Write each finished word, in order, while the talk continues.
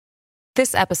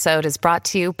This episode is brought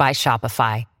to you by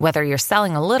Shopify. Whether you're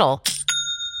selling a little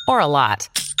or a lot,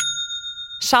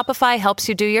 Shopify helps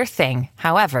you do your thing,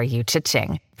 however you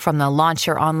cha-ching. From the launch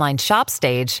your online shop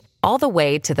stage, all the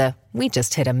way to the we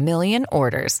just hit 1 million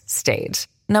orders stage.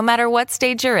 No matter what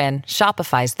stage you're in,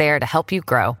 Shopify's there to help you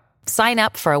grow. Sign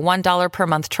up for a $1 per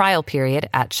month trial period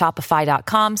at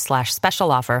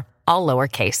shopify.com/special offer, all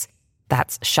lowercase.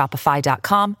 That's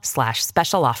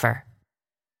shopify.com/special offer.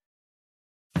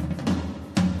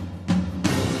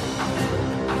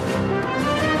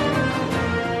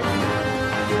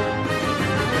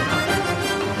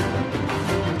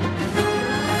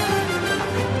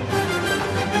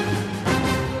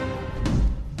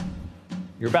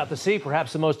 You're about to see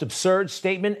perhaps the most absurd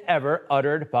statement ever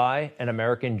uttered by an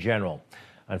American general.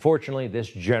 Unfortunately, this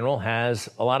general has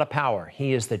a lot of power.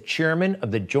 He is the chairman of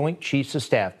the Joint Chiefs of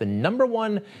Staff, the number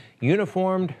one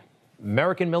uniformed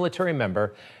American military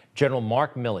member, General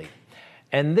Mark Milley.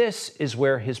 And this is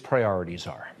where his priorities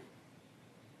are.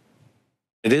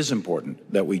 It is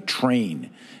important that we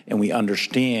train and we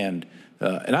understand,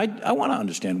 and I want to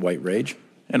understand white rage,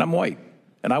 and I'm white,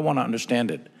 and I want to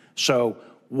understand it. So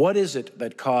what is it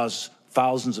that caused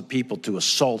thousands of people to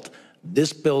assault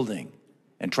this building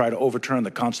and try to overturn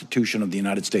the Constitution of the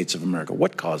United States of America?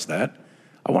 What caused that?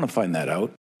 I want to find that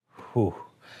out. Whew.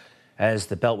 As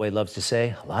the Beltway loves to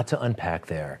say, a lot to unpack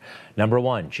there. Number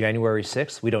one, January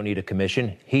 6th, we don't need a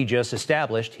commission. He just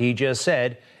established, he just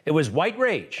said, it was white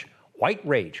rage. White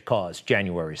rage caused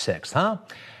January 6th, huh?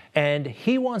 And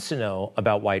he wants to know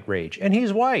about white rage. And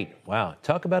he's white. Wow,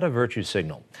 talk about a virtue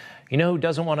signal. You know who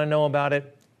doesn't want to know about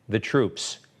it? The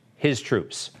troops, his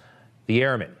troops, the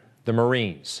airmen, the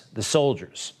Marines, the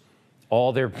soldiers.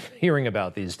 All they're hearing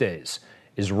about these days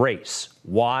is race.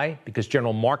 Why? Because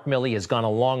General Mark Milley has gone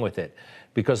along with it.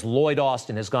 Because Lloyd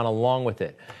Austin has gone along with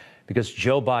it. Because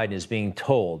Joe Biden is being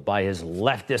told by his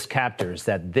leftist captors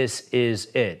that this is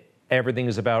it. Everything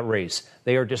is about race.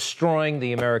 They are destroying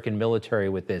the American military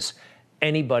with this.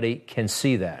 Anybody can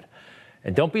see that.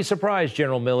 And don't be surprised,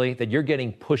 General Milley, that you're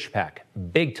getting pushback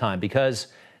big time, because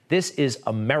this is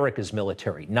America's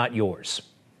military, not yours.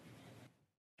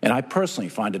 And I personally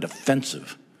find it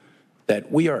offensive that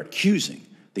we are accusing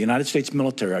the United States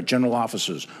military, our general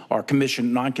officers, our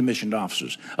commissioned, non-commissioned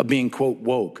officers, of being, quote,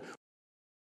 woke.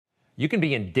 You can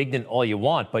be indignant all you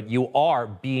want, but you are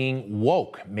being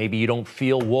woke. Maybe you don't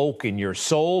feel woke in your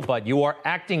soul, but you are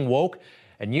acting woke.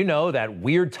 And you know that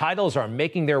weird titles are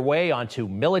making their way onto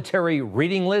military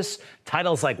reading lists.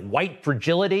 Titles like white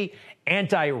fragility,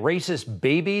 anti-racist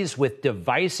babies with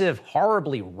divisive,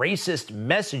 horribly racist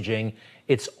messaging.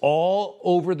 It's all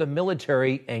over the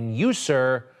military, and you,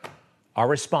 sir, are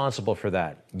responsible for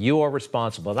that. You are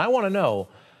responsible. And I want to know,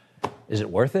 is it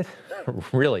worth it?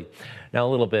 Really? Now, a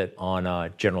little bit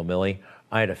on General Milley.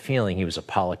 I had a feeling he was a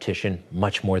politician,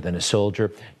 much more than a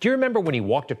soldier. Do you remember when he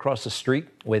walked across the street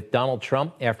with Donald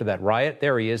Trump after that riot?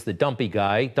 There he is, the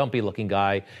dumpy-looking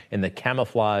guy in the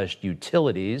camouflaged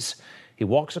utilities. He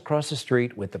walks across the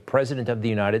street with the President of the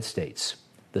United States.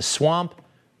 The swamp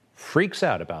freaks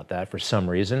out about that for some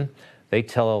reason. They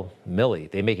tell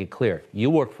Milley, they make it clear, you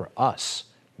work for us,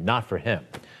 not for him.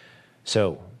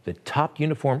 So the top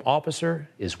uniformed officer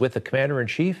is with the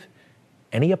commander-in-chief,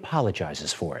 and he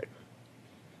apologizes for it.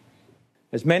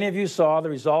 As many of you saw the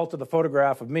result of the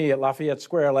photograph of me at Lafayette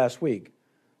Square last week,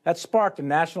 that sparked a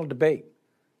national debate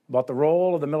about the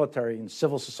role of the military in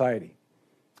civil society.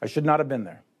 I should not have been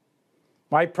there.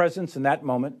 My presence in that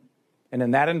moment and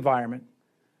in that environment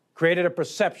created a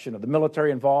perception of the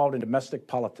military involved in domestic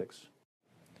politics.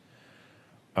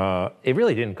 It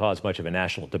really didn't cause much of a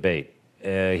national debate.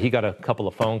 He got a couple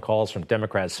of phone calls from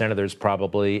Democrat senators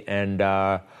probably,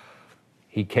 and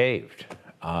he caved.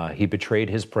 He betrayed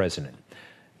his president.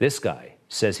 This guy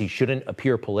says he shouldn't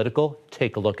appear political.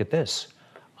 Take a look at this.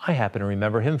 I happen to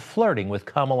remember him flirting with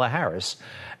Kamala Harris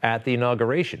at the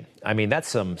inauguration. I mean, that's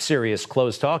some serious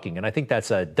close talking, and I think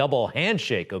that's a double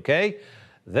handshake, okay?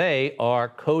 They are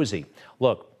cozy.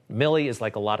 Look, Milley is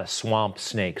like a lot of swamp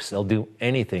snakes. They'll do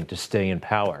anything to stay in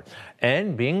power.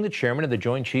 And being the chairman of the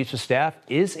Joint Chiefs of Staff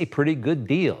is a pretty good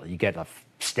deal. You get a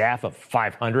staff of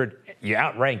 500, you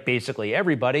outrank basically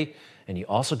everybody, and you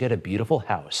also get a beautiful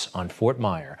house on Fort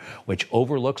Myer, which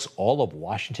overlooks all of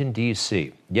Washington,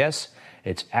 D.C. Yes,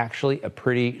 it's actually a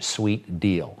pretty sweet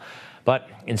deal. But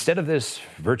instead of this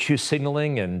virtue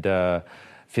signaling and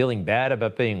feeling bad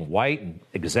about being white and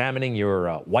examining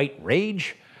your white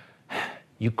rage,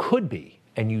 you could be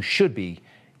and you should be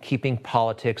keeping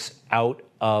politics out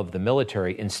of the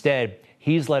military. Instead,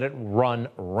 he's let it run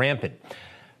rampant.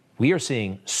 we are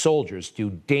seeing soldiers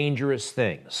do dangerous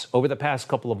things over the past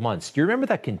couple of months. Do you remember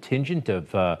that contingent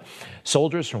of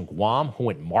soldiers from Guam who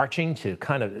went marching to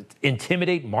kind of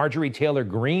intimidate Marjorie Taylor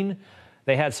Greene?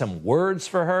 They had some words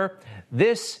for her.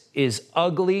 This is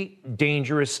ugly,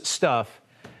 dangerous stuff,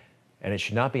 and it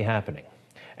should not be happening.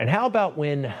 And how about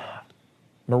when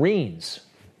Marines,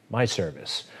 my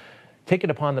service, take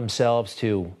it upon themselves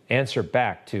to answer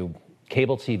back to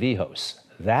cable TV hosts?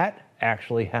 That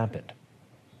actually happened.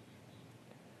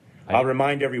 I'll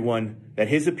remind everyone that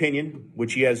his opinion,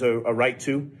 which he has a right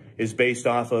to, is based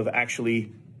off of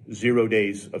actually 0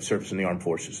 days of service in the armed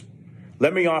forces.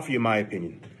 Let me offer you my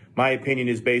opinion. My opinion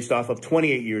is based off of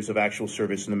 28 years of actual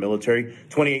service in the military,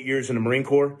 28 years in the Marine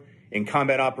Corps, in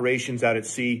combat operations out at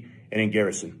sea and in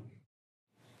garrison.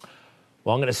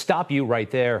 Well, I'm going to stop you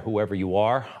right there, whoever you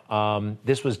are.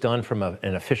 This was done from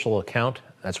an official account.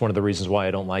 That's one of the reasons why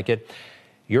I don't like it.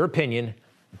 Your opinion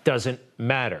doesn't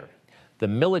matter. The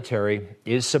military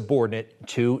is subordinate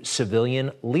to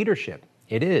civilian leadership.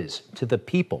 It is, to the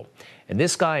people. And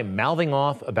this guy mouthing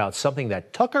off about something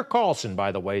that Tucker Carlson,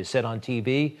 by the way, said on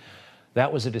TV,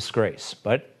 that was a disgrace.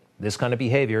 But this kind of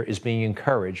behavior is being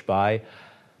encouraged by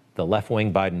the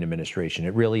left-wing Biden administration.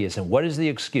 It really is. And what is the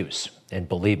excuse? And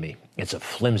believe me, it's a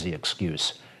flimsy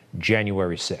excuse.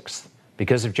 January 6th.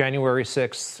 Because of January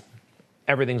 6th,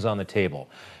 everything's on the table.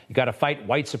 You got to fight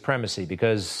white supremacy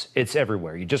because it's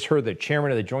everywhere. You just heard the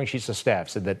chairman of the Joint Chiefs of Staff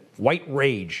said that white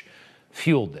rage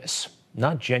fueled this,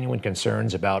 not genuine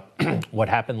concerns about what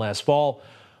happened last fall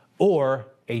or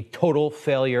a total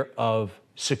failure of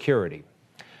security.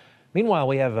 Meanwhile,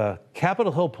 we have a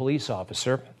Capitol Hill police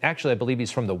officer. Actually, I believe he's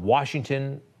from the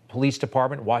Washington Police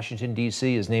Department, Washington,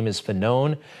 D.C. His name is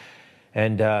Fanone.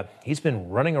 And he's been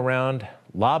running around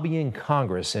lobbying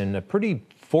Congress in a pretty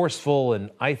forceful and,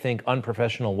 I think,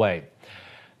 unprofessional way,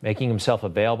 making himself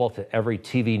available to every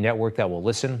TV network that will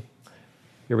listen.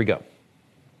 Here we go.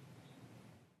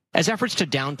 As efforts to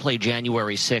downplay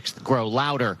January 6th grow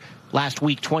louder, last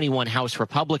week 21 House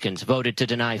Republicans voted to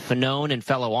deny Fanone and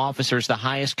fellow officers the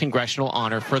highest congressional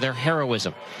honor for their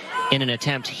heroism, in an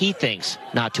attempt, he thinks,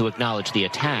 not to acknowledge the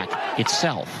attack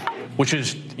itself. Which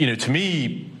is, to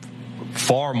me,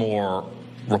 far more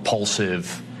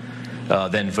repulsive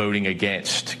than voting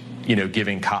against,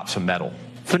 giving cops a medal.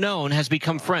 Fanone has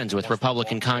become friends with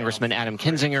Republican Congressman Adam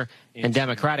Kinzinger and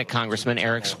Democratic Congressman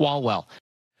Eric Swalwell.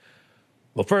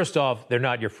 Well, first off, they're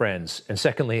not your friends. And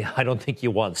secondly, I don't think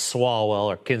you want Swalwell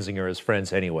or Kinzinger as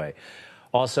friends anyway.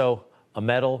 Also, a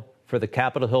medal for the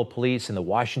Capitol Hill Police and the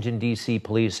Washington, D.C.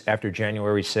 Police after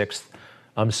January 6th.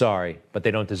 I'm sorry, but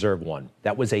they don't deserve one.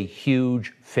 That was a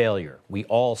huge failure. We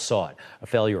all saw it. A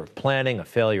failure of planning, a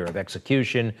failure of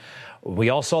execution. We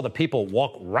all saw the people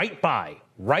walk right by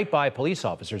police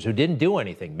officers who didn't do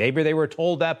anything. Maybe they were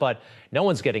told that, but no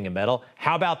one's getting a medal.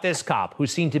 How about this cop who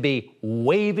seemed to be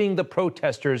waving the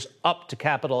protesters up to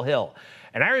Capitol Hill?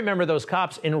 And I remember those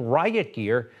cops in riot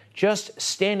gear just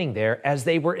standing there as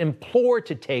they were implored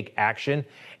to take action,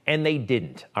 and they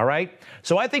didn't, all right?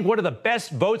 So I think one of the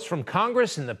best votes from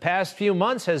Congress in the past few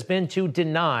months has been to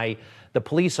deny the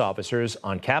police officers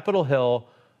on Capitol Hill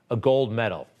a gold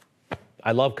medal.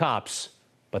 I love cops,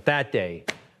 but that day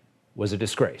was a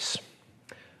disgrace.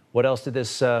 What else did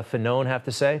this Fanone have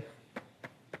to say?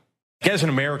 As an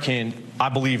American, I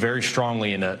believe very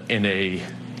strongly in a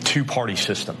two-party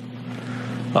system.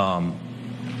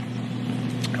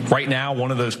 Right now,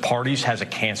 one of those parties has a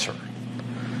cancer,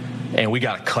 and we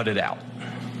got to cut it out.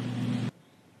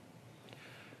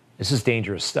 This is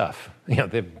dangerous stuff.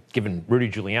 They've given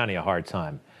Rudy Giuliani a hard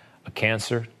time. A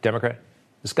cancer, Democrat.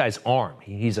 This guy's armed.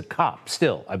 He's a cop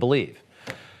still, I believe.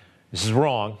 This is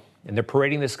wrong. And they're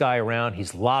parading this guy around.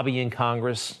 He's lobbying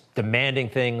Congress, demanding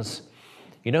things.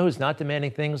 You know who's not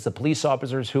demanding things? The police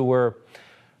officers who were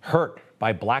hurt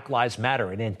by Black Lives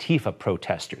Matter and Antifa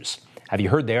protesters. Have you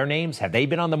heard their names? Have they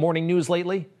been on the morning news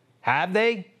lately? Have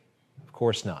they? Of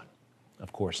course not.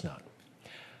 Of course not.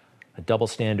 A double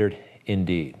standard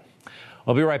indeed.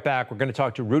 I'll be right back. We're going to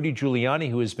talk to Rudy Giuliani,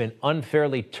 who has been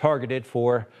unfairly targeted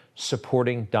for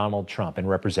supporting Donald Trump and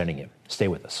representing him. Stay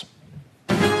with us.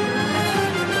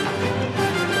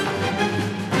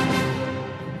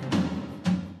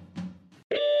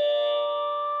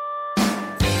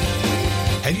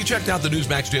 Have you checked out the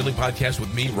Newsmax Daily Podcast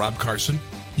with me, Rob Carson?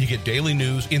 You get daily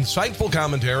news, insightful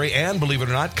commentary, and, believe it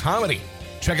or not, comedy.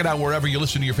 Check it out wherever you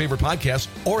listen to your favorite podcasts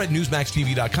or at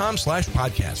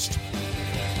newsmaxtv.com/podcast.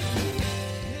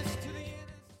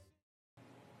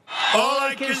 All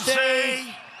I can say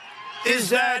is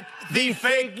that the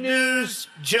fake news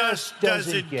just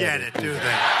doesn't get it, do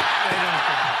they?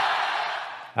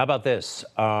 How about this?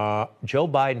 Joe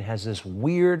Biden has this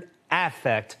weird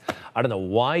affect. I don't know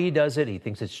why he does it. He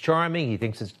thinks it's charming. He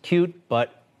thinks it's cute,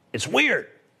 but it's weird.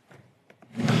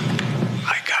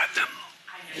 I got them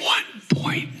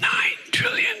 $1.9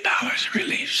 trillion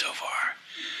relief so far.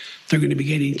 They're going to be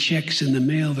getting checks in the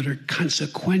mail that are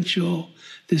consequential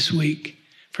this week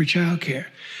for childcare.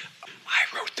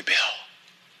 I wrote the bill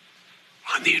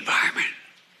on the environment.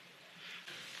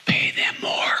 Pay them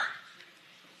more.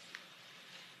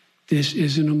 This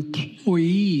is an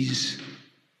employees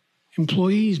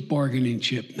bargaining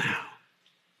chip now.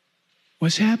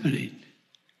 What's happening?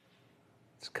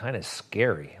 It's kind of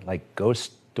scary, like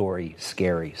ghost story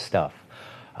scary stuff.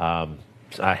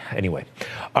 Anyway,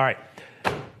 all right.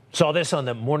 Saw this on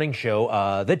the morning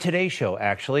show, the Today Show,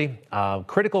 actually.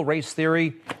 Critical race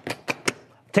theory.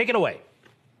 Take it away.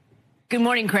 Good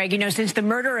morning, Craig. You know, since the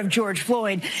murder of George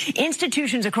Floyd,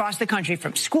 institutions across the country,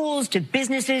 from schools to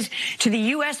businesses to the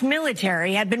U.S.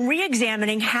 military, have been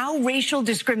re-examining how racial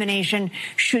discrimination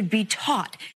should be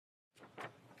taught.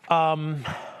 All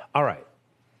right.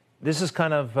 This is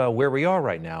kind of where we are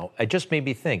right now. It just made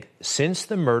me think, since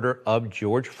the murder of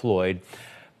George Floyd,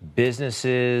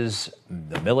 businesses,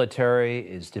 the military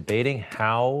is debating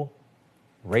how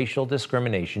racial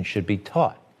discrimination should be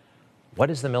taught. What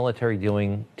is the military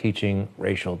doing teaching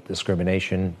racial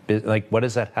discrimination? Like, what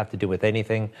does that have to do with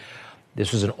anything?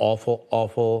 This was an awful,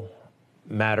 awful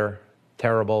matter.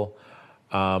 Terrible.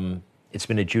 It's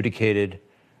been adjudicated.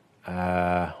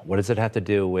 What does it have to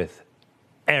do with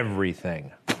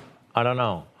everything? I don't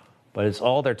know. But it's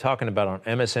all they're talking about on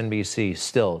MSNBC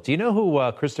still. Do you know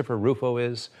who Christopher Rufo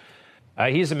is?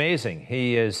 He's amazing.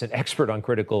 He is an expert on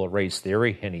critical race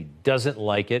theory, and he doesn't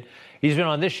like it. He's been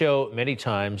on this show many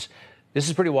times. This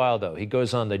is pretty wild, though. He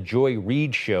goes on the Joy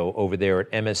Reid show over there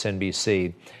at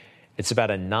MSNBC. It's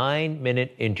about a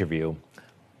 9-minute interview.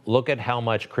 Look at how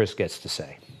much Chris gets to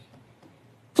say.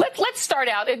 Let's start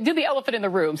out and do the elephant in the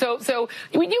room. So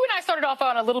you and I started off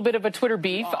on a little bit of a Twitter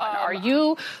beef. Are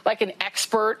you like an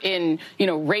expert in,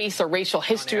 race or racial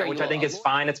history? Which I think is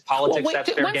fine. It's politics. Well,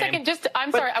 that's their one game. second.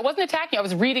 I'm sorry. I wasn't attacking you. I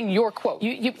was reading your quote.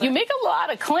 You make a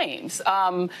lot of claims,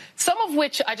 some of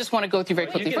which I just want to go through very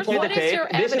quickly. First, what is your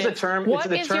evidence? This is a term.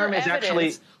 The term is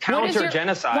actually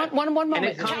counter-genocide. One moment.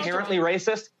 And it's inherently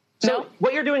racist. So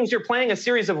what you're doing is you're playing a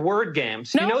series of word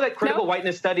games. You know that critical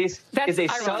whiteness studies is a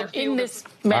subfield in this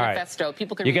manifesto. Right.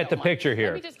 People can you get the picture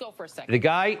here. Let me just go for a second. The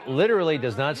guy literally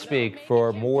does not speak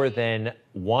for more than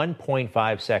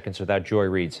 1.5 seconds without Joy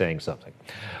Reid saying something.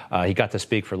 He got to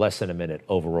speak for less than a minute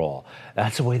overall.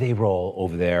 That's the way they roll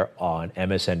over there on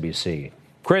MSNBC.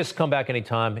 Chris, come back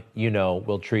anytime.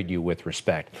 We'll treat you with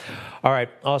respect. All right.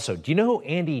 Also, do you know who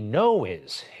Andy Ngo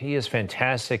is? He is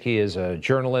fantastic. He is a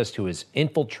journalist who has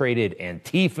infiltrated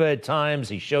Antifa at times.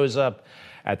 He shows up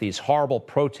at these horrible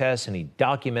protests and he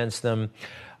documents them.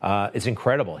 It's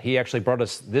incredible. He actually brought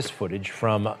us this footage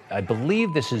from, I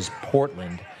believe this is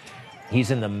Portland. He's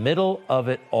in the middle of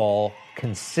it all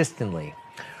consistently.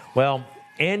 Well,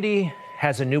 Andy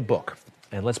has a new book,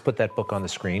 and let's put that book on the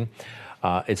screen.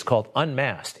 It's called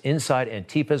Unmasked, Inside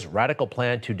Antifa's Radical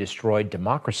Plan to Destroy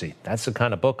Democracy. That's the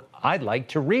kind of book I'd like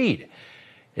to read.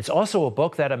 It's also a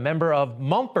book that a member of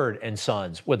Mumford &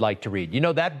 Sons would like to read. You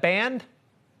know that band?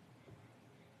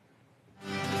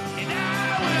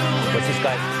 What's this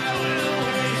guy?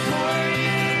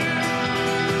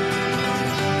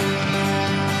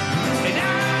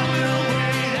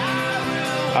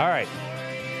 All right.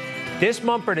 This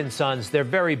Mumford & Sons, they're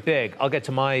very big. I'll get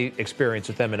to my experience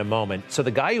with them in a moment. So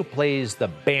the guy who plays the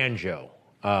banjo,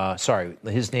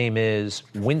 his name is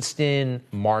Winston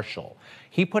Marshall.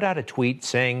 He put out a tweet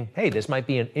saying, hey, this might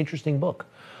be an interesting book.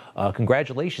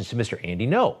 Congratulations to Mr. Andy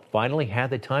Ngo. Finally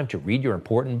had the time to read your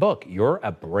important book. You're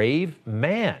a brave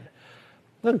man.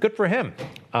 Well, good for him.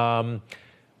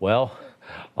 Well,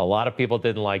 a lot of people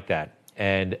didn't like that.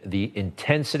 And the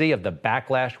intensity of the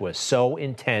backlash was so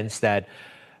intense that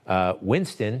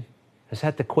Winston has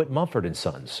had to quit Mumford &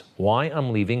 Sons. Why?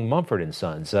 I'm leaving Mumford &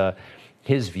 Sons.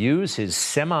 His views, his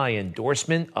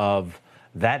semi-endorsement of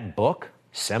that book,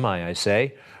 I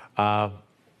say,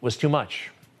 was too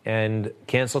much. And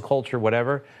cancel culture,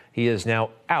 whatever, he is now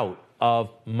out of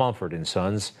Mumford &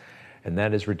 Sons, and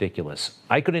that is ridiculous.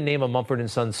 I couldn't name a Mumford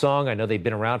 & Sons song. I know they've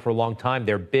been around for a long time.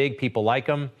 They're big. People like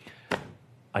them.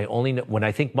 I only know, when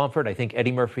I think Mumford, I think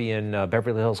Eddie Murphy and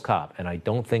Beverly Hills Cop, and I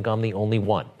don't think I'm the only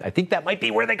one. I think that might be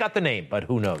where they got the name, but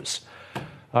who knows?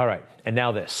 All right, and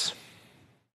now this.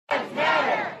 Black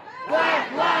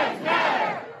lives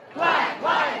matter. Black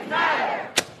lives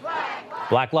matter.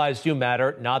 Black lives do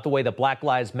matter, not the way the Black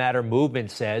Lives Matter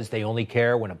movement says they only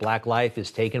care when a black life is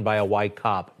taken by a white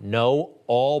cop. No,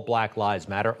 all black lives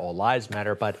matter, all lives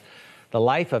matter, but The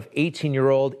life of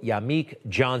 18-year-old Yamik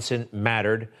Johnson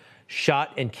mattered,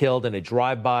 shot and killed in a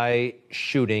drive-by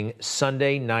shooting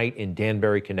Sunday night in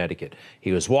Danbury, Connecticut.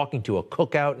 He was walking to a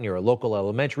cookout near a local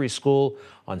elementary school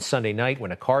on Sunday night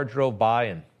when a car drove by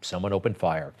and someone opened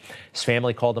fire. His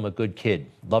family called him a good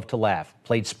kid, loved to laugh,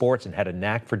 played sports, and had a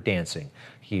knack for dancing.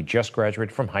 He just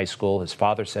graduated from high school. His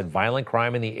father said violent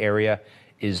crime in the area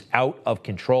is out of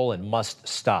control and must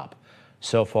stop.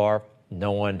 So far,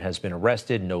 no one has been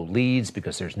arrested, no leads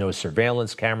because there's no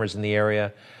surveillance cameras in the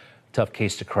area. Tough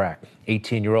case to crack.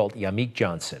 18-year-old Yamik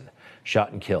Johnson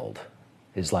shot and killed.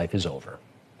 His life is over.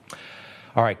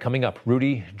 All right, coming up,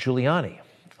 Rudy Giuliani.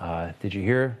 Did you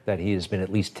hear that he has been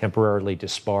at least temporarily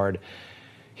disbarred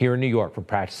here in New York from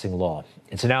practicing law?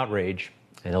 It's an outrage,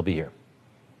 and he'll be here.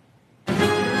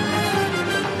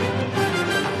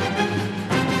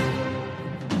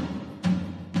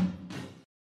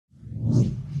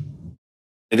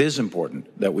 It is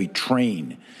important that we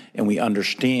train and we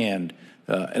understand,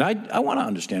 and I want to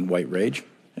understand white rage,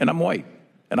 and I'm white,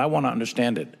 and I want to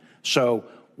understand it. So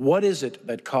what is it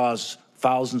that caused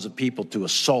thousands of people to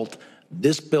assault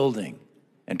this building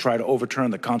and try to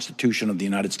overturn the Constitution of the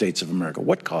United States of America?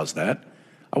 What caused that?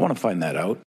 I want to find that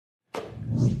out.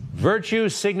 Virtue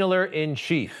signaler in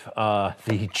chief,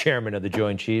 the chairman of the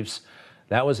Joint Chiefs.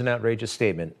 That was an outrageous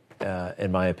statement,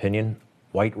 in my opinion.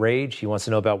 White rage. He wants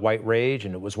to know about white rage,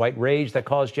 and it was white rage that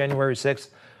caused January 6th.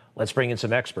 Let's bring in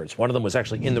some experts. One of them was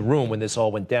actually in the room when this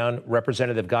all went down.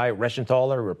 Representative Guy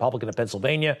Reschenthaler, Republican of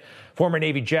Pennsylvania, former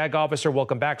Navy JAG officer.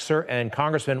 Welcome back, sir. And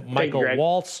Congressman Michael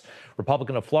Waltz,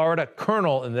 Republican of Florida,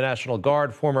 colonel in the National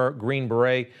Guard, former Green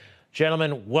Beret.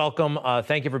 Gentlemen, welcome.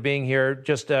 Thank you for being here.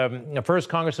 Just first,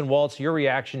 Congressman Waltz, your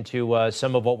reaction to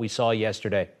some of what we saw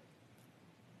yesterday.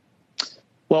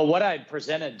 Well, what I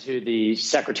presented to the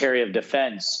Secretary of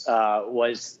Defense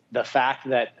was the fact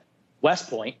that West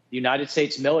Point, the United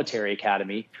States Military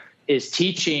Academy, is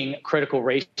teaching critical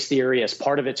race theory as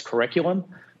part of its curriculum.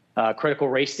 Critical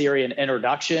race theory and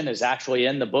introduction is actually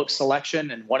in the book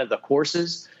selection in one of the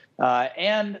courses.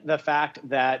 And the fact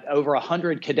that over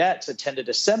 100 cadets attended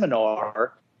a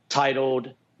seminar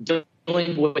titled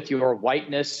Dealing with Your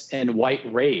Whiteness and White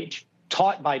Rage,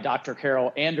 taught by Dr.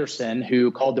 Carol Anderson,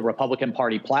 who called the Republican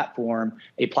Party platform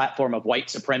a platform of white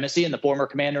supremacy, and the former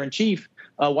commander-in-chief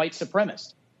a white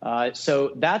supremacist.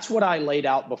 So that's what I laid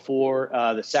out before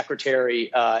the secretary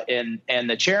and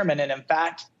the chairman. And in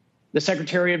fact, the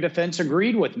Secretary of Defense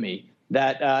agreed with me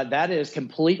that that is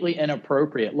completely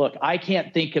inappropriate. Look, I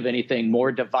can't think of anything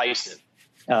more divisive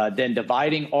than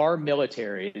dividing our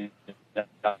military.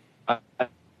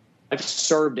 I've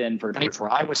served in for years where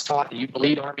I was taught that you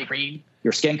bleed Army green,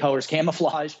 your skin color is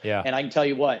camouflage. Yeah. And I can tell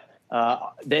you what,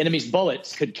 the enemy's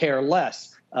bullets could care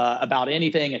less about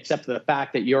anything except for the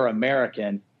fact that you're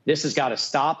American. This has got to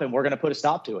stop, and we're going to put a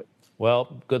stop to it.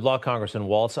 Well, good luck, Congressman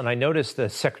Waltz. And I noticed the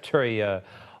Secretary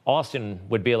Austin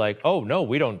would be like, "Oh no,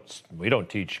 we don't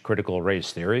teach critical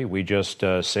race theory. We just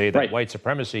say that white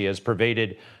supremacy has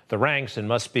pervaded the ranks and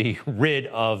must be rid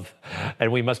of,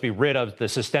 and we must be rid of the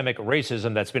systemic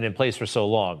racism that's been in place for so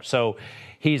long." So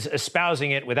he's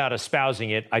espousing it without espousing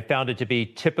it. I found it to be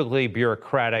typically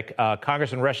bureaucratic.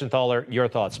 Congressman Reschenthaler, your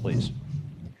thoughts, please.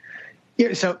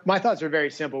 Yeah, so my thoughts are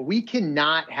very simple. We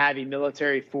cannot have a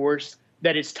military force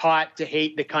that is taught to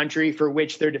hate the country for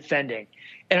which they're defending.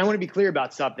 And I want to be clear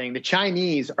about something. The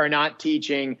Chinese are not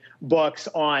teaching books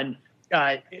on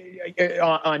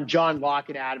John Locke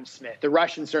and Adam Smith. The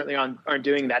Russians certainly aren't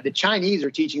doing that. The Chinese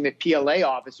are teaching the PLA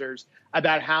officers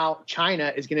about how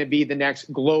China is going to be the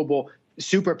next global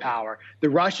superpower. The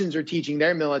Russians are teaching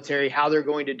their military how they're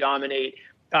going to dominate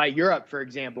Europe, for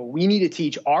example. We need to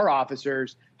teach our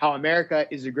officers how America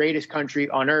is the greatest country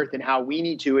on earth and how we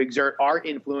need to exert our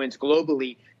influence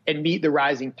globally and meet the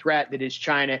rising threat that is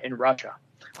China and Russia.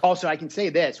 Also, I can say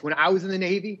this. When I was in the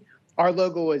Navy, our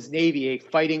logo was Navy, a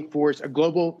fighting force, a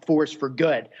global force for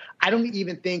good. I don't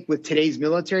even think with today's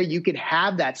military you could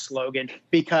have that slogan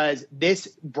because this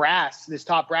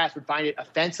top brass would find it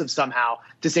offensive somehow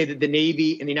to say that the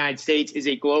Navy in the United States is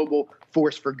a global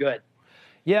force for good.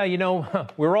 Yeah, you know,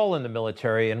 we're all in the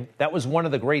military, and that was one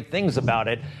of the great things about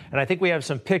it. And I think we have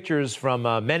some pictures from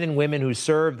men and women who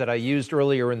served that I used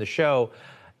earlier in the show.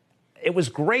 It was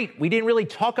great. We didn't really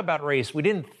talk about race. We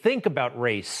didn't think about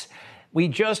race. We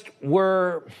just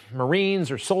were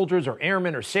Marines or soldiers or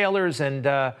airmen or sailors, and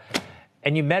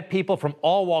you met people from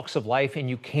all walks of life, and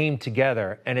you came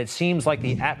together. And it seems like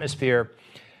the atmosphere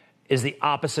is the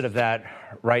opposite of that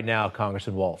right now,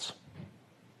 Congressman Waltz.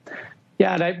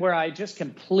 Yeah, and where I just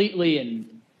completely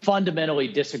and fundamentally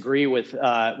disagree with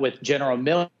General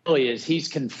Milley is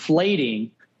he's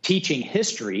conflating teaching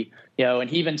history, and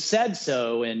he even said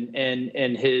so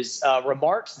in his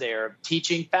remarks there,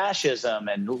 teaching fascism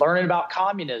and learning about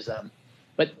communism.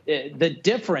 But the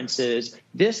difference is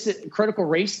this critical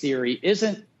race theory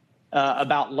isn't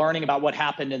about learning about what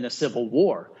happened in the Civil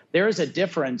War. There is a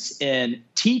difference in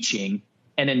teaching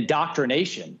and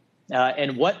indoctrination.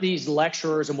 And what these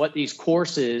lecturers and what these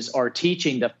courses are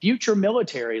teaching the future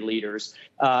military leaders,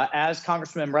 as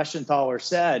Congressman Reschenthaler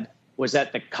said, was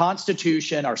that the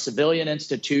Constitution, our civilian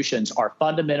institutions, are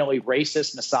fundamentally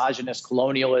racist, misogynist,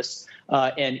 colonialist,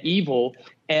 and evil,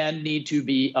 and need to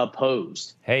be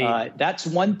opposed. Hey, that's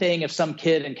one thing if some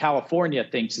kid in California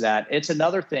thinks that. It's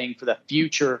another thing for the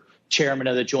future chairman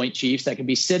of the Joint Chiefs that can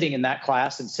be sitting in that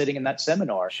class and sitting in that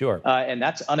seminar. Sure. And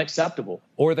that's unacceptable.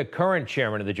 Or the current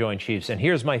chairman of the Joint Chiefs. And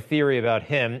here's my theory about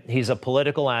him. He's a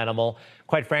political animal.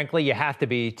 Quite frankly, you have to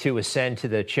be to ascend to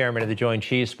the chairman of the Joint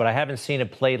Chiefs, but I haven't seen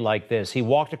it played like this. He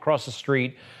walked across the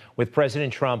street with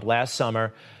President Trump last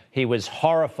summer. He was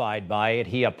horrified by it.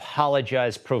 He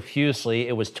apologized profusely.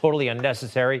 It was totally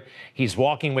unnecessary. He's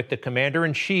walking with the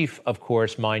commander-in-chief, of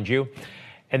course, mind you.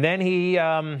 And then he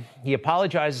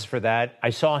apologizes for that. I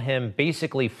saw him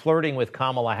basically flirting with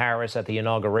Kamala Harris at the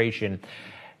inauguration.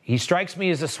 He strikes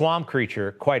me as a swamp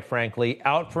creature, quite frankly,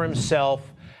 out for himself.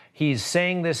 He's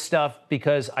saying this stuff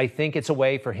because I think it's a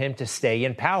way for him to stay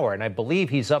in power. And I believe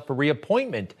he's up for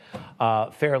reappointment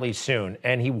fairly soon.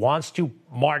 And he wants to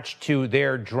march to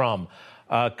their drum.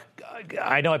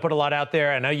 I know I put a lot out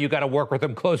there. I know you got to work with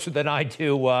him closer than I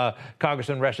do,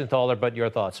 Congressman Reschenthaler, but your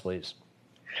thoughts, please.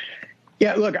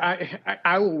 Yeah, look,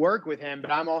 I will work with him, but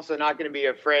I'm also not going to be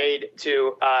afraid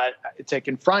to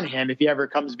confront him if he ever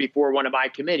comes before one of my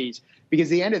committees, because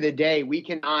at the end of the day, we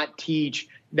cannot teach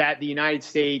that the United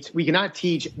States, we cannot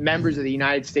teach members of the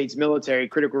United States military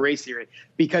critical race theory,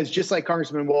 because just like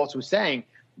Congressman Waltz was saying,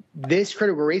 this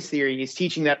critical race theory is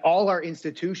teaching that all our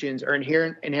institutions are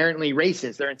inherently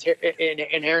racist. They're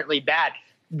inherently bad.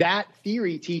 That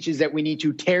theory teaches that we need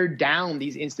to tear down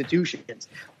these institutions.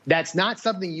 That's not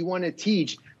something you want to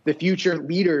teach the future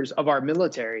leaders of our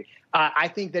military. I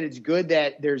think that it's good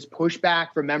that there's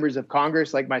pushback from members of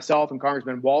Congress like myself and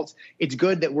Congressman Waltz. It's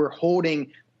good that we're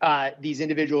holding these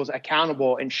individuals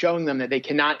accountable and showing them that they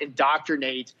cannot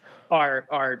indoctrinate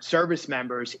our service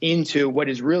members into what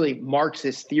is really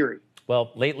Marxist theory.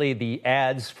 Well, lately the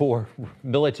ads for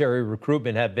military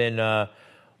recruitment have been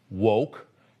woke,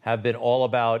 have been all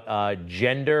about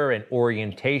gender and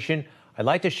orientation. I'd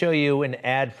like to show you an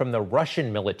ad from the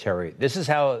Russian military. This is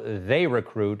how they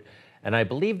recruit, and I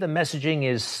believe the messaging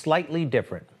is slightly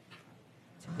different.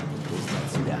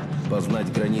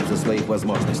 Познать границы своих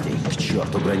возможностей. К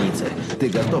черту границы. Ты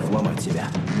готов ломать себя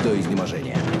до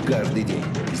изнеможения. Каждый день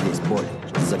здесь боль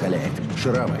закаляет.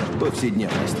 Шрамы,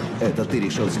 повседневность. Это ты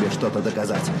решил себе что-то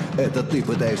доказать. Это ты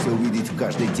пытаешься увидеть в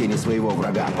каждой тени своего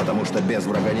врага, потому что без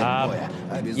врага нет боя.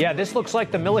 Yeah, this looks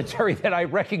like the military that I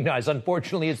recognize.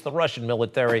 Unfortunately, it's the Russian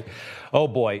military. Oh,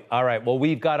 boy. All right. Well,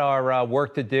 we've got our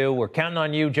work to do. We're counting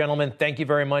on you, gentlemen. Thank you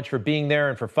very much for being there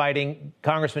and for fighting.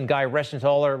 Congressman Guy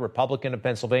Reschenthaler, Republican of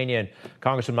Pennsylvania, and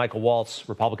Congressman Michael Waltz,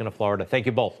 Republican of Florida. Thank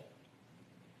you both.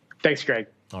 Thanks, Greg.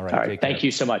 All right. Thank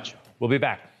you so much. We'll be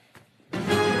back.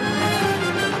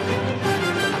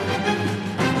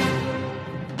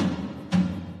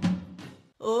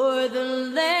 O'er the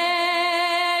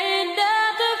land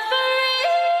of the free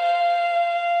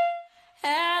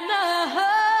and the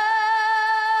home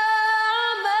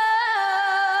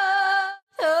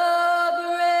of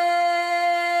the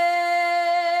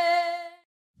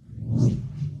brave.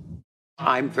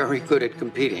 I'm very good at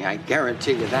competing, I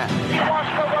guarantee you that. He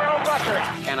wants the world record.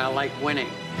 And I like winning.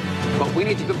 But we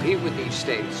need to compete with these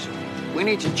states. We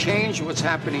need to change what's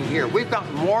happening here. We've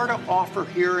got more to offer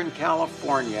here in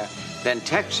California than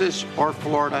Texas or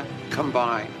Florida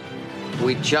combined.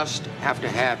 We just have to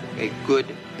have a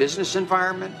good business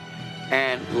environment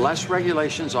and less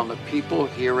regulations on the people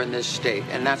here in this state.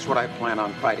 And that's what I plan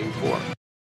on fighting for.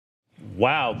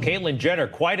 Wow. Caitlyn Jenner,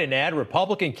 quite an ad.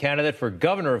 Republican candidate for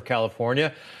governor of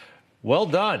California. Well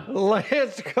done.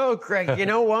 Let's go, Craig. You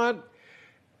know what?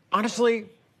 Honestly,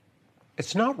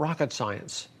 it's not rocket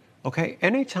science. Okay,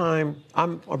 anytime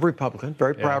I'm a Republican,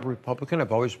 very proud Republican.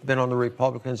 I've always been on the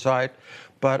Republican side,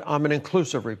 but I'm an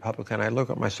inclusive Republican. I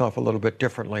look at myself a little bit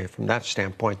differently from that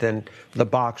standpoint than the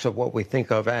box of what we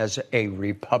think of as a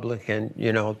Republican,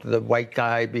 you know, the white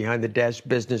guy behind the desk,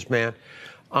 businessman.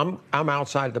 I'm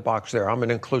outside the box there. I'm an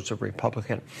inclusive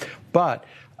Republican. But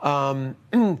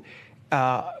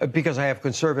because I have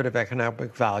conservative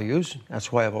economic values.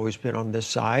 That's why I've always been on this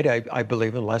side. I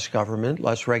believe in less government,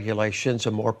 less regulations,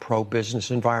 a more pro-business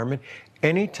environment.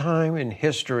 Any time in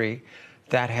history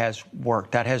that has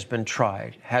worked, that has been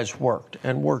tried, has worked,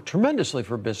 and worked tremendously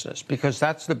for business, because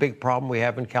that's the big problem we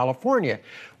have in California.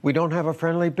 We don't have a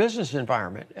friendly business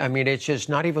environment. I mean, it's just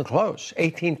not even close.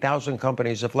 18,000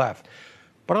 companies have left.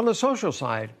 But on the social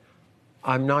side,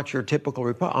 I'm not your typical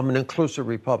Republican. I'm an inclusive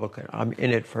Republican. I'm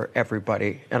in it for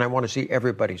everybody, and I want to see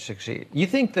everybody succeed. You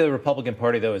think the Republican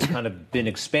Party, though, has kind of been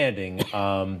expanding.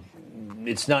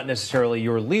 It's not necessarily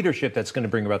your leadership that's going to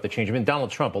bring about the change. I mean,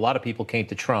 Donald Trump, a lot of people came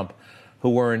to Trump who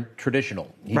weren't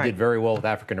traditional. He did very well with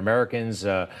African Americans.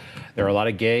 There are a lot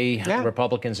of gay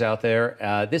Republicans out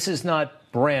there. This is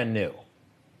not brand new.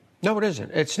 No, it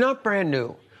isn't. It's not brand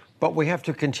new, but we have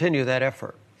to continue that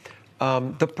effort.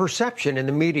 The perception in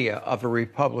the media of a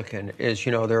Republican is,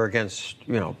 they're against,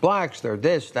 blacks, they're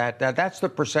this, that. That's the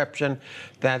perception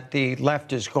that the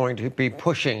left is going to be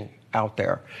pushing out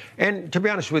there. And to be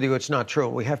honest with you, it's not true.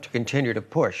 We have to continue to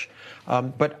push.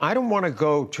 But I don't want to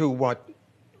go to what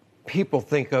people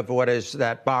think of what is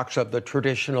that box of the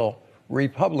traditional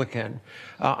Republican.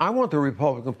 I want the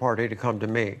Republican Party to come to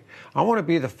me. I want to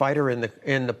be the fighter in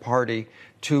the party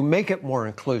to make it more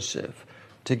inclusive,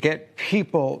 to get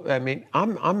people. I mean,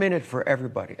 I'm in it for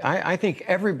everybody. I think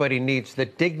everybody needs the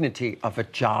dignity of a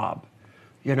job,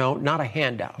 not a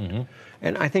handout. Mm-hmm.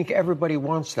 And I think everybody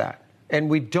wants that. And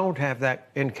we don't have that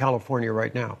in California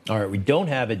right now. All right, we don't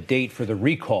have a date for the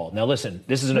recall. Now, listen,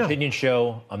 this is an opinion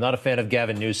show. I'm not a fan of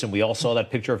Gavin Newsom. We all saw that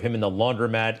picture of him in the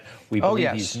laundromat. We believe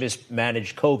he's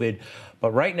mismanaged COVID.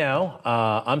 But right now,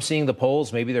 I'm seeing the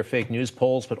polls. Maybe they're fake news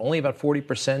polls, but only about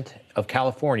 40% of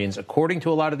Californians, according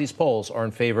to a lot of these polls, are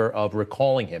in favor of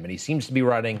recalling him. And he seems to be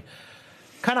riding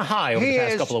kind of high over the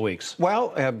past couple of weeks.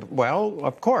 Well,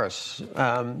 of course.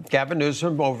 Gavin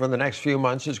Newsom, over the next few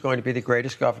months, is going to be the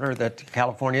greatest governor that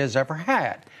California has ever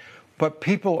had. But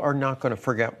people are not going to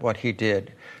forget what he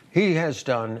did. He has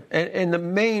done, and the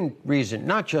main reason,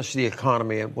 not just the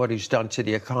economy and what he's done to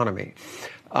the economy,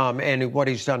 and what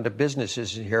he's done to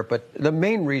businesses here, but the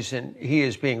main reason he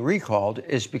is being recalled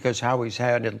is because how he's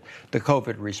handled the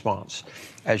COVID response.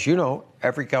 As you know,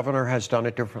 every governor has done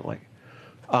it differently.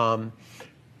 I'll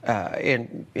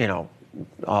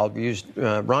use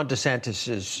Ron DeSantis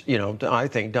has, I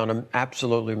think, done an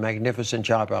absolutely magnificent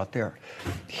job out there.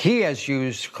 He has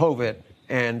used COVID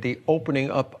and the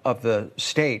opening up of the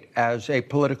state as a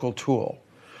political tool.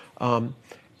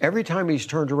 Every time he's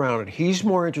turned around, he's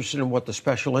more interested in what the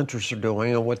special interests are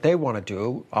doing and what they want to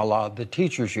do, a la the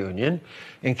teachers union,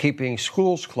 in keeping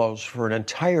schools closed for an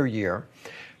entire year.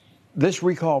 This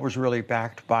recall was really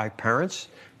backed by parents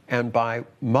and by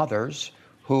mothers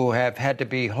who have had to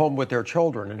be home with their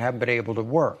children and haven't been able to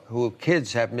work, who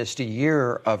kids have missed a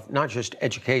year of not just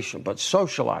education, but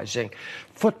socializing,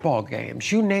 football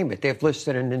games, you name it. They've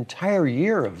listed an entire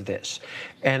year of this.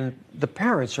 And the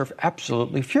parents are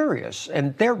absolutely furious,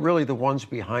 and they're really the ones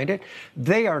behind it.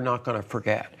 They are not going to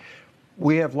forget.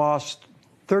 We have lost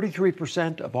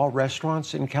 33% of all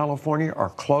restaurants in California are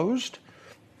closed,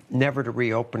 never to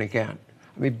reopen again.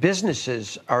 I mean,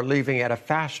 businesses are leaving at a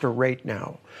faster rate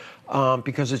now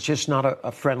because it's just not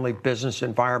a friendly business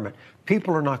environment.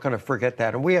 People are not going to forget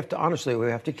that. And we have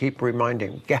to keep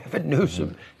reminding. Gavin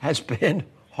Newsom has been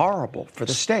horrible for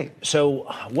the state.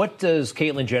 So what does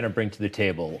Caitlyn Jenner bring to the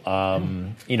table?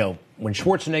 When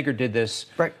Schwarzenegger did this,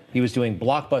 he was doing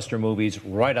blockbuster movies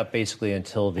right up basically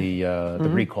until the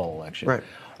recall election. Right.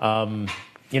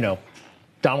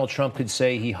 Donald Trump could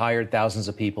say he hired thousands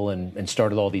of people and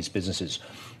started all these businesses.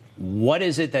 What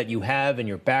is it that you have in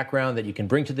your background that you can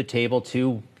bring to the table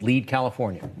to lead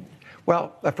California?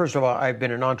 Well, first of all, I've been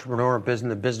an entrepreneur in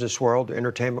the business world. The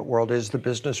entertainment world is the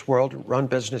business world. Run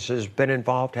businesses, been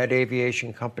involved, had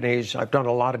aviation companies. I've done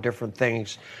a lot of different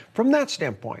things from that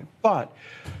standpoint. But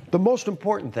the most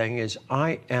important thing is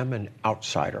I am an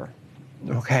outsider,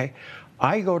 okay?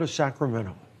 I go to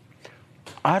Sacramento.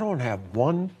 I don't have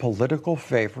one political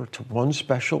favor to one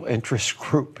special interest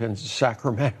group in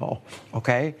Sacramento,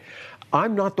 okay?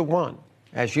 I'm not the one,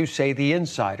 as you say, the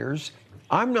insiders.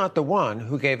 I'm not the one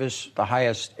who gave us the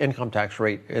highest income tax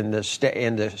rate in the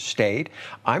state.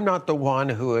 I'm not the one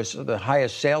who is the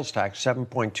highest sales tax,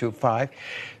 7.25.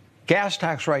 Gas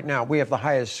tax right now, we have the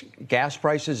highest gas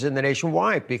prices in the nation.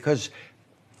 Why? Because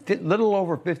little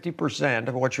over 50%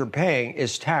 of what you're paying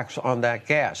is tax on that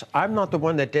gas. I'm not the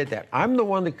one that did that. I'm the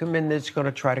one that come in that's going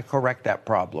to try to correct that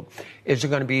problem. Is it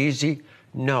going to be easy?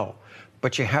 No.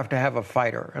 But you have to have a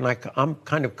fighter. And I'm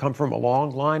kind of come from a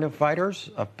long line of fighters,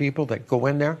 of people that go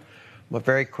in there. I'm a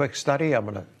very quick study. I'm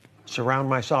going to surround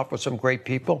myself with some great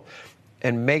people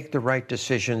and make the right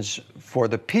decisions for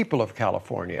the people of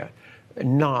California,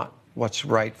 not what's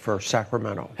right for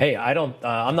Sacramento. Hey,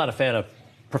 I'm not a fan of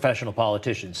professional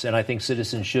politicians, and I think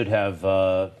citizens should have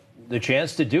the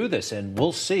chance to do this, and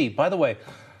we'll see. By the way,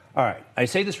 all right, I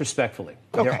say this respectfully.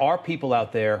 Okay. There are people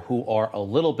out there who are a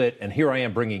little bit, and here I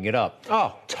am bringing it up,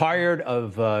 tired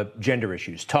of gender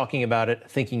issues, talking about it,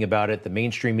 thinking about it. The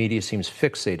mainstream media seems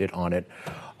fixated on it.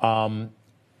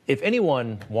 If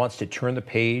anyone wants to turn the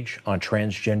page on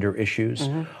transgender issues,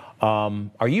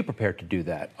 are you prepared to do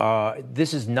that?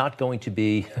 This is not going to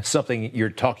be something you're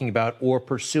talking about or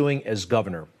pursuing as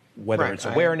governor, whether it's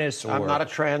awareness or... I'm not a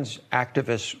trans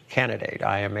activist candidate.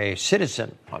 I am a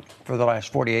citizen for the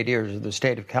last 48 years of the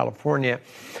state of California.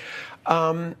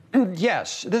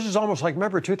 Yes, this is almost like,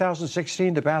 remember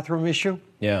 2016, the bathroom issue?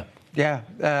 Yeah. Yeah,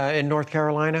 in North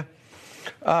Carolina.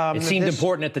 It seemed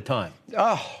important at the time.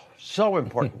 Oh, so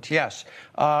important, yes.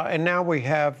 And now we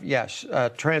have,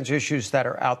 trans issues that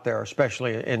are out there,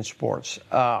 especially in sports.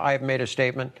 I have made a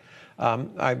statement.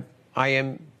 I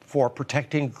am for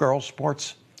protecting girls'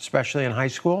 sports, especially in high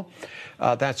school.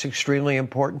 That's extremely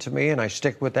important to me, and I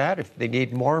stick with that. If they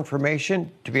need more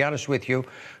information, to be honest with you,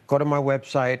 go to my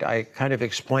website. I kind of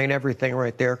explain everything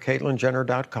right there,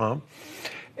 CaitlinJenner.com.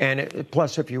 And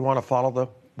plus, if you want to follow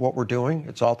what we're doing,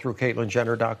 it's all through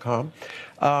CaitlinJenner.com.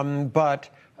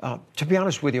 To be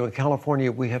honest with you, in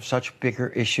California, we have such bigger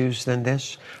issues than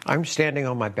this. I'm standing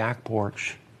on my back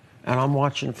porch, and I'm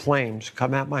watching flames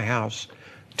come at my house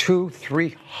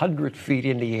 200-300 feet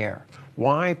in the air.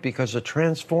 Why? Because a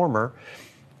transformer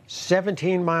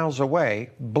 17 miles away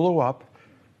blew up,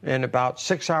 and about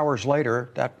 6 hours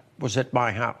later, that was at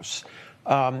my house.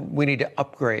 We need to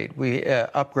upgrade. We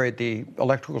upgrade the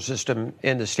electrical system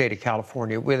in the state of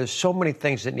California, where there's so many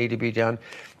things that need to be done.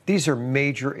 These are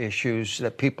major issues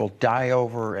that people die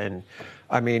over, and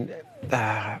I mean,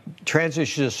 trans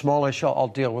issue is a small issue. I'll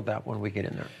deal with that when we get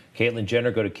in there. Caitlyn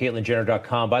Jenner, go to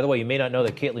CaitlinJenner.com. By the way, you may not know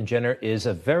that Caitlyn Jenner is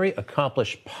a very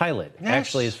accomplished pilot. Yes.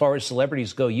 Actually, as far as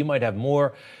celebrities go, you might have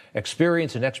more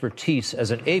experience and expertise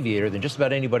as an aviator than just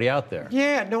about anybody out there.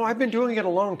 Yeah, no, I've been doing it a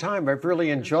long time. I've really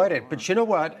enjoyed it. But you know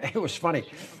what? It was funny.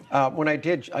 When I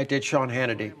did Sean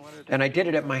Hannity, and I did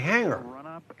it at my hangar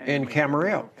in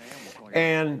Camarillo.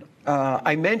 And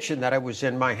I mentioned that I was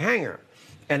in my hangar.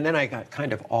 And then I got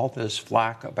kind of all this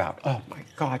flack about, oh, my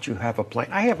God, you have a plane.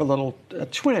 I have a little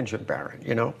twin-engine Baron,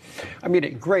 you know. I mean, a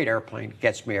great airplane,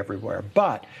 gets me everywhere.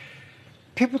 But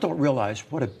people don't realize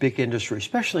what a big industry,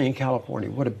 especially in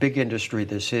California, what a big industry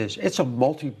this is. It's a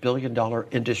multi-billion-dollar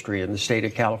industry in the state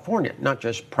of California, not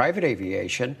just private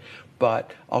aviation,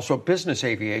 but also business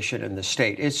aviation in the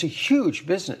state. It's a huge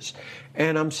business.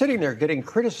 And I'm sitting there getting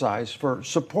criticized for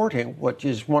supporting what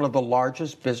is one of the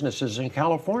largest businesses in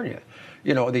California.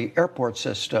 You know, the airport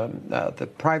system, the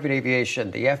private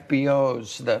aviation, the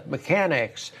FBOs, the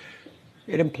mechanics.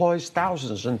 It employs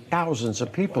thousands and thousands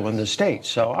of people in the state.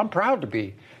 So I'm proud to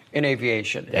be in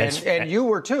aviation. And you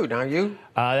were too, now you?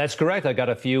 That's correct. I got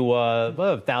a few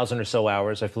 1,000 or so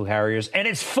hours. I flew Harriers, and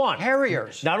it's fun.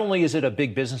 Harriers. Not only is it a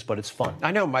big business, but it's fun.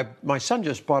 I know. My son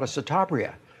just bought a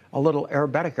Citabria, a little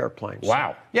aerobatic airplane.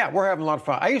 Wow. So, yeah, we're having a lot of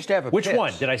fun. I used to have a Which Pitts.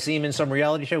 one? Did I see him in some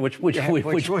reality show? Which one?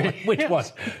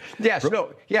 Yes.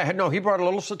 No, he brought a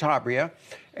little Citabria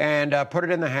and put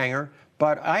it in the hangar.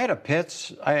 But I had a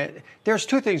Pitts. There's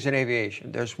two things in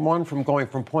aviation. There's one from going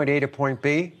from point A to point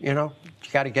B, you know, you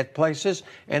got to get places.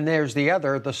 And there's the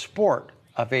other, the sport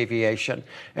of aviation.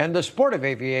 And the sport of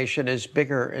aviation is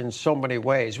bigger in so many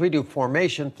ways. We do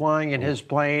formation flying in his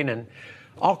plane and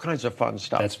all kinds of fun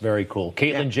stuff. That's very cool.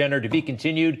 Caitlyn Jenner, to be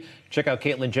continued. Check out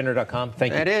CaitlinJenner.com.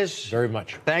 Thank you. That is. Very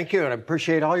much. Thank you, and I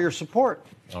appreciate all your support.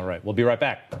 All right. We'll be right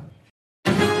back.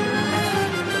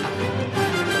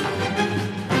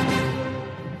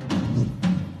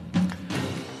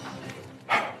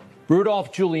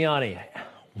 Rudolph Giuliani,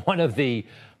 one of the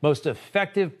most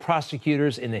effective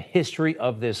prosecutors in the history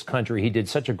of this country. He did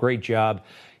such a great job.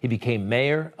 He became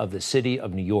mayor of the city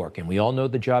of New York, and we all know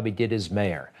the job he did as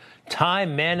mayor.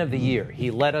 Time Man of the Year.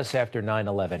 He led us after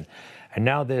 9/11. And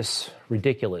now this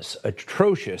ridiculous,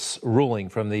 atrocious ruling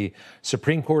from the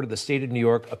Supreme Court of the State of New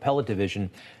York Appellate Division,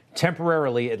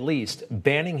 temporarily at least,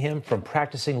 banning him from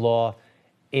practicing law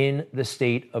in the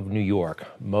state of New York.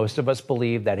 Most of us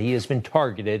believe that he has been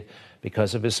targeted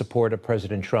because of his support of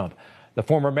President Trump. The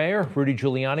former mayor, Rudy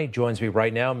Giuliani, joins me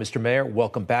right now. Mr. Mayor,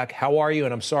 welcome back. How are you?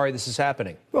 And I'm sorry this is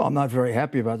happening. Well, I'm not very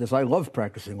happy about this. I love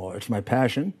practicing law. It's my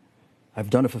passion. I've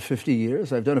done it for 50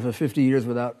 years. I've done it for 50 years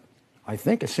without, I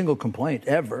think, a single complaint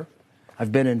ever.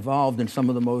 I've been involved in some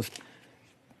of the most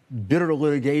bitter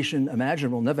litigation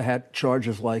imaginable, never had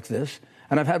charges like this.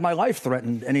 And I've had my life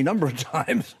threatened any number of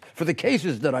times for the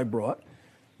cases that I brought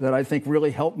that I think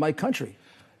really helped my country.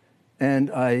 And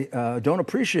I don't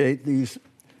appreciate these.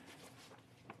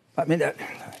 I mean,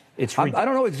 I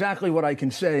don't know exactly what I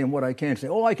can say and what I can't say.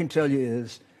 All I can tell you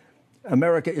is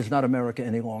America is not America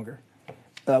any longer.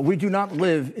 We do not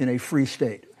live in a free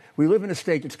state. We live in a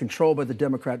state that's controlled by the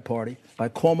Democrat Party, by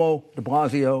Cuomo, de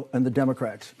Blasio, and the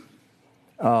Democrats.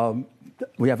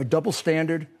 We have a double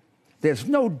standard. There's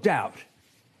no doubt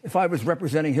if I was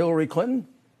representing Hillary Clinton,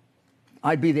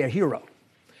 I'd be their hero.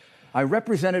 I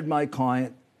represented my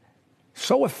client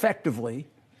so effectively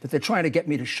that they're trying to get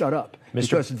me to shut up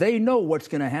because they know what's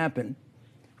going to happen,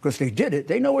 because they did it.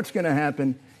 They know what's going to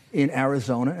happen in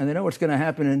Arizona, and they know what's going to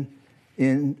happen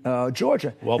in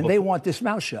Georgia, and they want this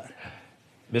mouth shut.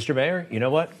 Mr. Mayor, you know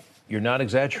what? You're not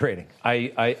exaggerating.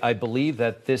 I believe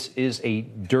that this is a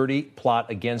dirty plot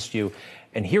against you,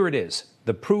 and here it is.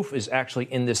 The proof is actually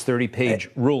in this 30-page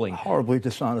ruling. Horribly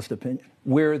dishonest opinion.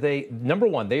 Where they, number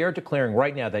one, they are declaring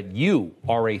right now that you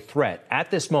are a threat. At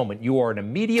this moment, you are an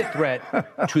immediate threat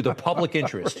to the public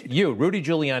interest. Right. You, Rudy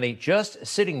Giuliani, just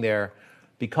sitting there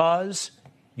because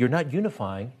you're not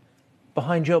unifying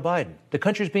behind Joe Biden. The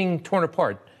country's being torn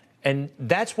apart, and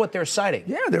that's what they're citing.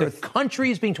 Yeah, the country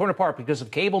is being torn apart because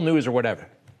of cable news or whatever.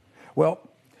 Well,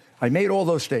 I made all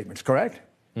those statements, correct?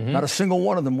 Mm-hmm. Not a single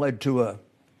one of them led to a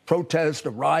protest, a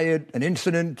riot, an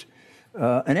incident,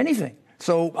 and anything.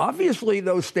 So obviously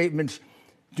those statements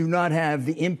do not have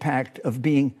the impact of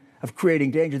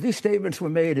creating danger. These statements were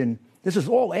made this is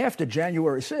all after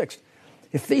January 6th.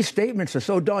 If these statements are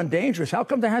so darn dangerous, how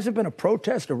come there hasn't been a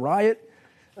protest, a riot,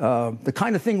 the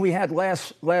kind of thing we had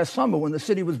last summer when the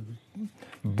city was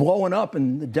blowing up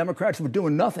and the Democrats were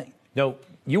doing nothing? No,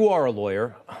 you are a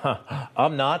lawyer.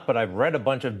 I'm not, but I've read a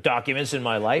bunch of documents in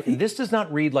my life. And this does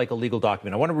not read like a legal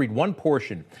document. I want to read one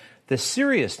portion. The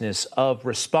seriousness of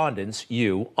respondents,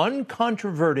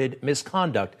 uncontroverted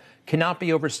misconduct cannot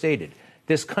be overstated.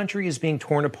 This country is being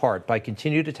torn apart by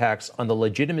continued attacks on the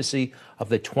legitimacy of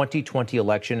the 2020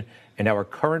 election and our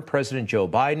current president, Joe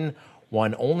Biden.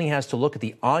 One only has to look at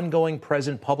the ongoing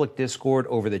present public discord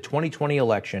over the 2020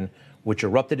 election, which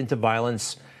erupted into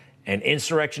violence and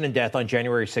insurrection and death on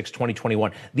January 6,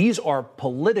 2021. These are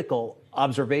political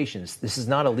observations. This is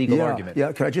not a legal argument.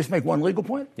 Yeah, can I just make one legal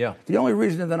point? Yeah. The only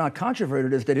reason they're not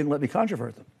controverted is they didn't let me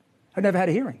controvert them. I never had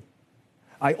a hearing.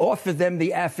 I offered them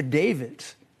the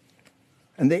affidavits,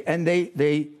 and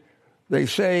they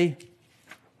say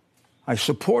I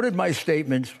supported my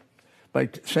statements by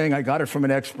saying I got it from an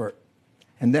expert.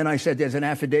 And then I said there's an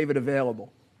affidavit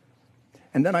available.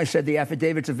 And then I said the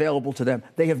affidavit's available to them.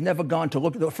 They have never gone to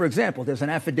look. For example, there's an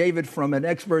affidavit from an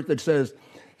expert that says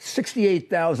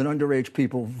 68,000 underage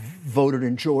people voted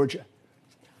in Georgia.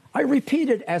 I repeat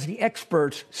it as the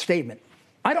expert's statement.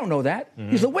 I don't know that.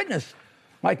 Mm-hmm. He's a witness.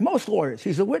 Like most lawyers,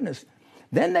 he's a witness.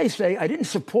 Then they say, I didn't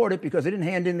support it because I didn't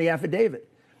hand in the affidavit.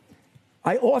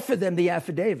 I offered them the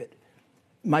affidavit.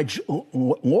 My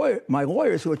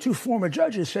lawyers, who are two former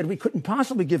judges, said we couldn't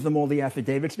possibly give them all the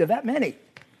affidavits. There are that many.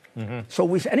 Mm-hmm.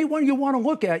 So anyone you want to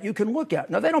look at, you can look at.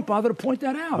 Now, they don't bother to point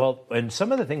that out. Well, and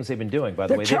some of the things they've been doing, by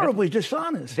the way. They're terribly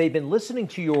dishonest. They've been listening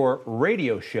to your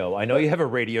radio show. I know you have a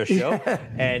radio show,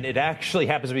 and it actually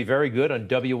happens to be very good on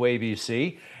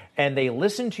WABC. And they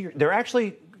listen to they're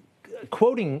actually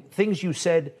quoting things you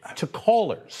said to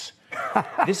callers.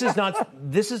 This is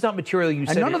not material you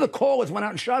said. And none of the callers went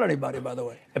out and shot anybody, by the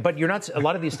way. But you're not, a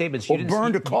lot of these statements. Or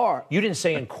burned a car. You didn't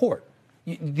say in court.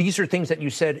 These are things that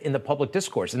you said in the public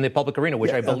discourse, in the public arena,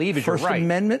 which I believe is your right. First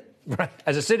Amendment? Right,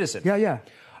 as a citizen. Yeah.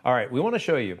 All right, we want to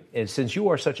show you, and since you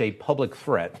are such a public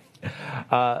threat,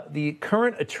 the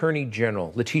current Attorney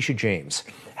General, Letitia James,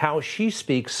 how she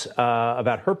speaks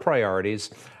about her priorities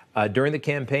during the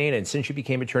campaign and since she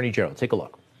became Attorney General. Take a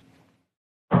look.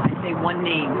 I say one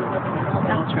name,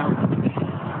 Donald Trump.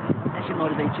 That should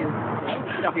motivate you.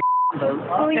 Get off your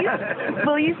vote.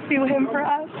 Will you sue him for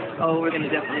us? Oh, we're going to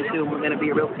definitely sue him. We're going to be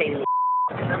a real pain in the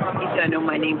He's going to know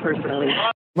my name personally.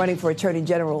 Running for Attorney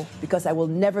General because I will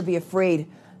never be afraid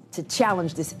to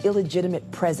challenge this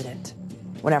illegitimate president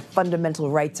when our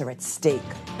fundamental rights are at stake.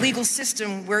 Legal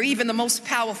system where even the most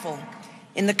powerful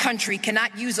in the country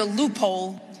cannot use a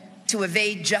loophole to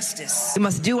evade justice. We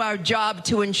must do our job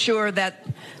to ensure that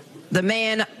the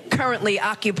man currently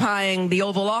occupying the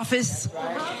Oval Office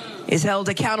is held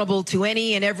accountable to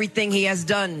any and everything he has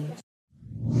done.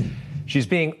 She's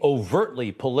being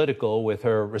overtly political with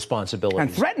her responsibilities.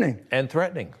 And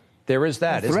threatening. There is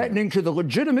that, and threatening to the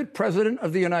legitimate president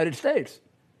of the United States.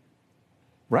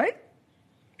 Right?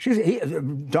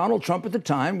 Donald Trump at the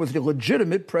time was the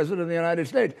legitimate president of the United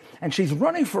States. And she's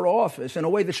running for office in a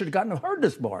way that should have gotten her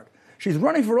disbarred. She's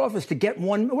running for office to get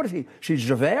one. What is he? She's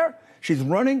Javert. She's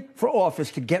running for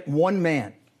office to get one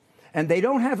man. And they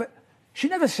don't have it. She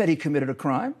never said he committed a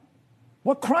crime.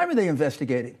 What crime are they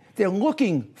investigating? They're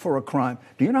looking for a crime.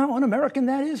 Do you know how un-American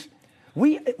that is?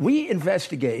 We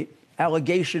investigate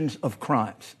allegations of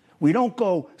crimes. We don't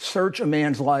go search a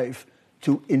man's life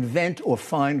to invent or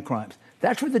find crimes.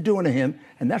 That's what they're doing to him,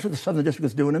 and that's what the Southern District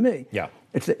is doing to me. Yeah.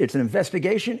 It's an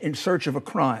investigation in search of a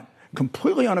crime.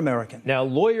 Completely un-American. Now,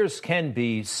 lawyers can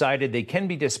be cited. They can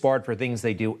be disbarred for things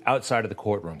they do outside of the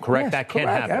courtroom, correct? Yes, that can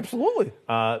correct, happen. absolutely.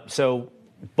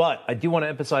 But I do want to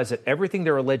emphasize that everything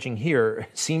they're alleging here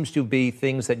seems to be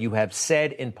things that you have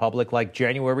said in public, like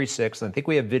January 6th. And I think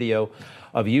we have video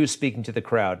of you speaking to the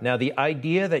crowd. Now, the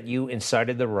idea that you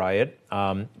incited the riot,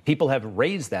 people have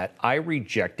raised that. I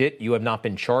reject it. You have not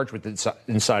been charged with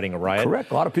inciting a riot. Correct.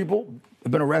 A lot of people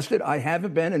have been arrested. I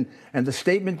haven't been. And the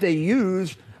statement they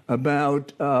use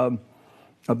about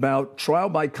trial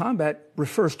by combat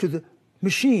refers to the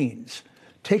machines,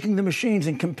 taking the machines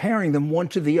and comparing them one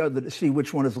to the other to see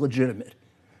which one is legitimate.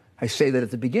 I say that at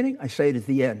the beginning. I say it at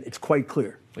the end. It's quite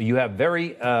clear. You have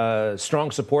very strong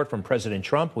support from President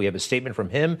Trump. We have a statement from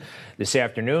him this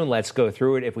afternoon. Let's go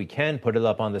through it if we can. Put it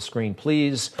up on the screen,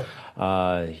 please.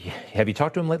 Have you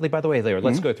talked to him lately, by the way? There,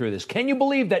 let's go through this. Can you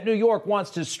believe that New York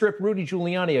wants to strip Rudy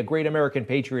Giuliani, a great American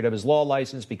patriot, of his law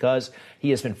license because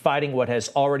he has been fighting what has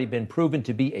already been proven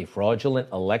to be a fraudulent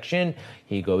election?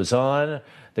 He goes on.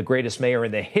 The greatest mayor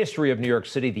in the history of New York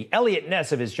City, the Elliot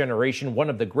Ness of his generation, one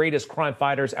of the greatest crime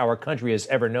fighters our country has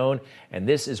ever known. And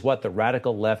this is what the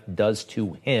radical left does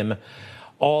to him.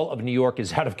 All of New York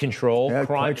is out of control. Yeah,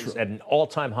 crime is at an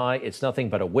all-time high. It's nothing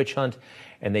but a witch hunt.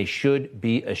 And they should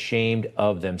be ashamed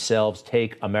of themselves.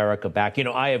 Take America back. You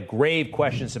know, I have grave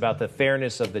questions about the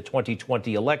fairness of the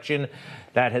 2020 election.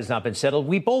 That has not been settled.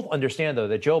 We both understand, though,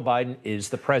 that Joe Biden is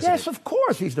the president. Yes, of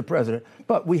course he's the president.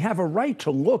 But we have a right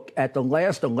to look at the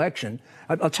last election.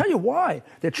 I'll tell you why.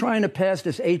 They're trying to pass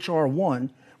this H.R. 1,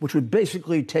 which would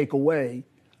basically take away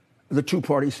the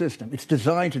two-party system. It's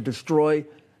designed to destroy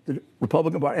the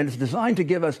Republican Party, and it's designed to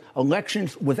give us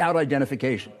elections without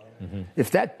identification. If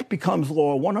that becomes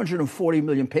law, 140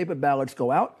 million paper ballots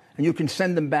go out, and you can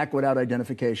send them back without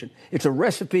identification. It's a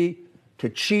recipe to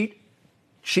cheat,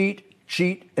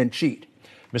 and cheat.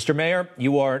 Mr. Mayor,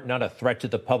 you are not a threat to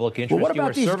the public interest. You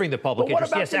are serving the public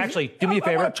interest. Yes, actually, do me a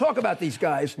favor. I want to talk about these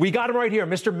guys. We got them right here.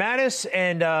 Mr. Mattis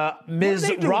and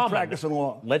Ms. Rahman. Practicing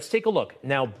law. Let's take a look.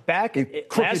 Now, back in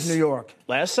crooked New York.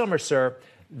 Last summer, sir,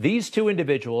 these two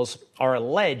individuals are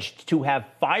alleged to have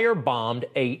firebombed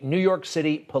a New York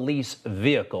City police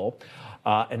vehicle.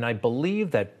 And I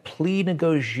believe that plea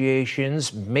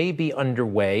negotiations may be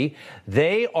underway.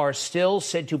 They are still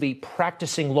said to be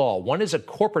practicing law. One is a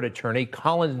corporate attorney,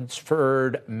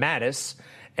 Collinsford Mattis,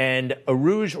 and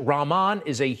Aruj Rahman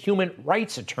is a human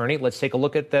rights attorney. Let's take a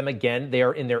look at them again. They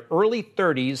are in their early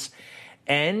 30s.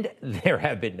 And there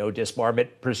have been no disbarment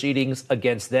proceedings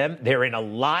against them. They're in a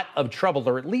lot of trouble,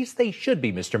 or at least they should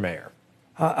be, Mr. Mayor.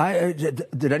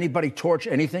 Did anybody torch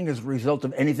anything as a result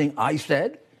of anything I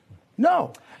said?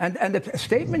 No. And the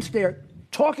statements they're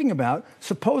talking about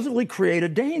supposedly create a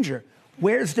danger.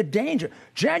 Where's the danger?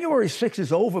 January 6th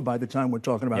is over by the time we're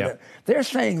talking about that. They're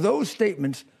saying those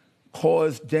statements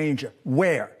caused danger.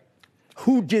 Where?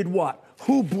 Who did what?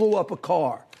 Who blew up a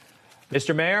car?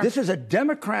 Mr. Mayor? This is a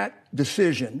Democrat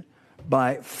decision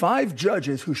by 5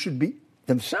 judges who should be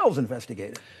themselves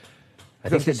investigated.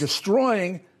 Because they're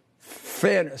destroying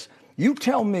fairness. You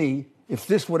tell me if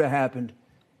this would have happened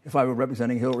if I were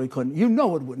representing Hillary Clinton. You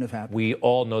know it wouldn't have happened. We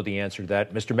all know the answer to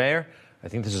that. Mr. Mayor, I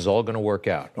think this is all going to work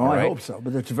out. Oh, I hope so.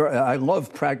 But I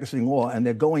love practicing law, and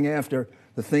they're going after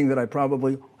the thing that I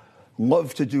probably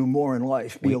love to do more in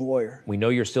life, be a lawyer. We know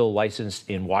you're still licensed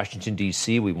in Washington,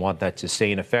 D.C. We want that to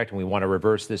stay in effect, and we want to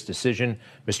reverse this decision.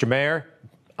 Mr. Mayor,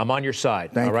 I'm on your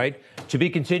side, all right? To be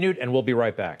continued, and we'll be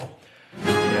right back.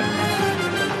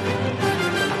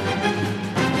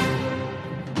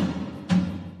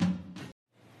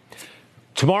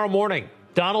 Tomorrow morning,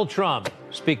 Donald Trump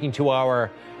speaking to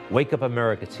our Wake Up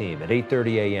America team at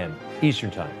 8:30 a.m. Eastern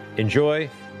Time. Enjoy,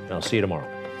 and I'll see you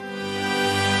tomorrow.